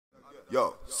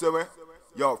Yo, see me?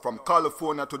 Yo, from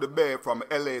California to the Bay, from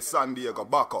LA, San Diego,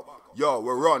 back up. Yo,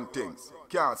 we run things.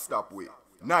 Can't stop we.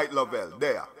 Night Lovell,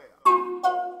 there.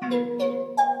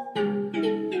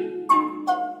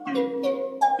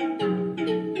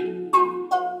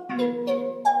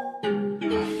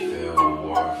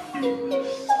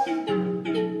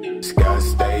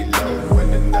 Skies stay low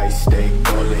when the night stay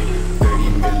calling. 30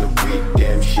 mil a week,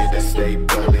 damn shit, I stay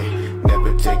ballin'.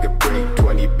 Never take a break,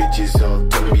 20 bitches all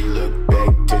through me. Look back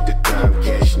to the time,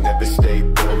 cash never stay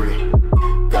boring.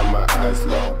 Got my eyes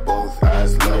low, both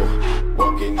eyes low.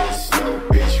 Walking in snow,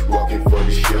 bitch, walking for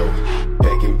the show.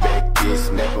 Packing back this,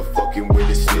 never fucking with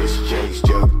a snitch. Change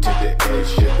joke to the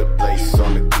edge of the place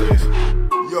on the cliff.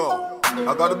 Yo,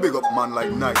 I got a big up man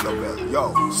like Night Lovell.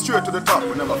 Yo, straight to the top,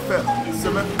 we never fell. See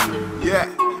me? Yeah,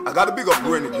 I got a big up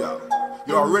renegade.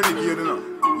 Yo, a renegade, you know.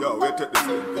 Yo, wait take this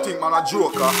thing. You think man a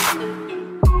Jocko?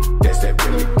 That's that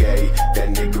renegade, that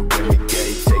nigga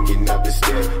renegade. Taking up the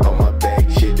step on my back,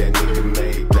 shit that nigga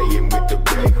made. Playing with the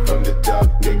back from the top,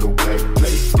 nigga wet.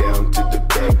 Place down to the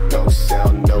back, no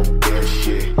sound, no damn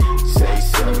shit. Say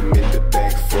something in the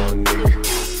back for a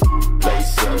nigga. Play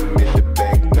something in the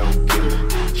back, no killer.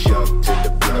 Shock to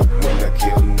the block when I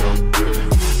kill, no thriller.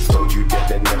 Told you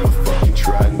that I never fucking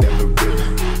try, never really.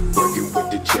 Working with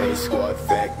the chain squad,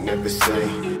 fact never say.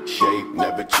 Shape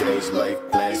never change, life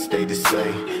plans stay the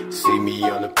same. See me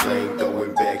on the plane,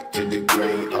 going back to the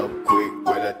grain. Up quick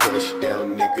when I touch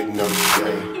down, nigga, no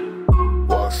shame.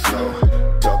 Walk slow,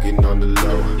 talking on the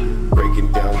low.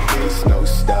 Breaking down gates, no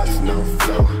stops, no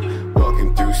flow.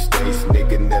 Walking through states,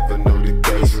 nigga never know the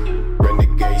case.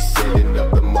 Renegade setting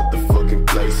up the motherfucking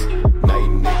place. Night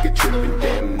nigga tripping,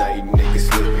 damn night nigga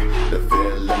slipping. The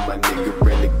veil of my nigga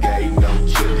renegade, no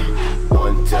chillin'.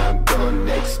 One time gone,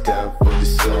 next time for the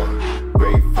song.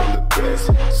 Great from the best,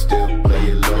 still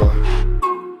play along.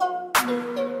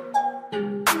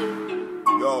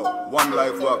 Yo, one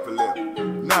life we have to live.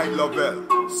 Night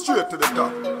Lovell, straight to the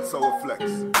top. That's how we flex.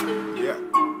 Yeah.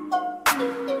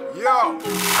 Yo.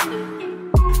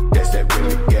 That's that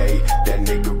renegade, that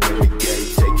nigga renegade.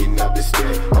 Taking up the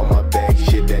step on my back,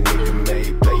 shit that nigga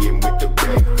made. Playing with the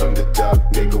back from the top,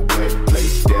 nigga wet.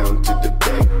 Place down to the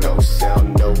back, no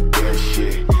sound, no damn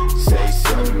shit. Say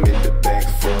something in the back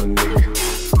for a nigga.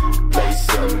 Play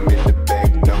something in the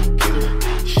back, no killer.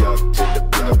 Shock to the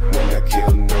block when I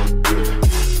kill, no thriller.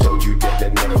 Told you that I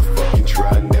never fucking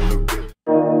try, never really.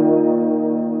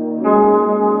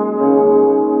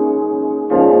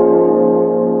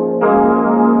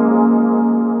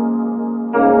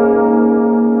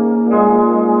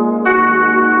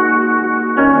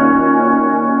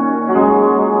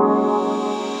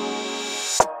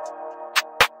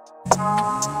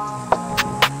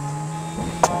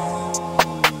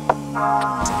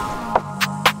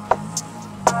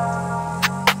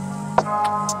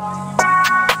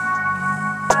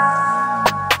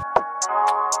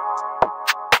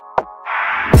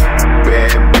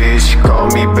 Bad bitch, call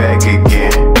me back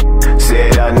again.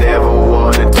 Said I never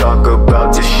wanna talk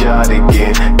about the shot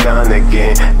again. Gone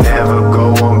again, never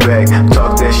go on back.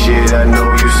 Talk that shit, I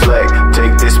know you slack.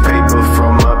 Take this paper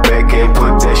from my back and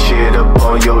put that shit up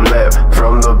on your lap.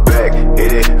 From the back,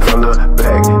 hit it from the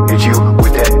back. Hit you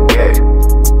with that gat.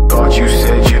 Thought you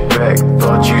said you back.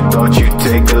 Thought you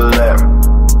take a lap.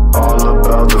 All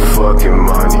about the fucking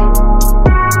money.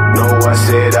 No, I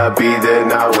said I'd be there,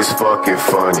 now it's fucking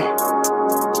funny.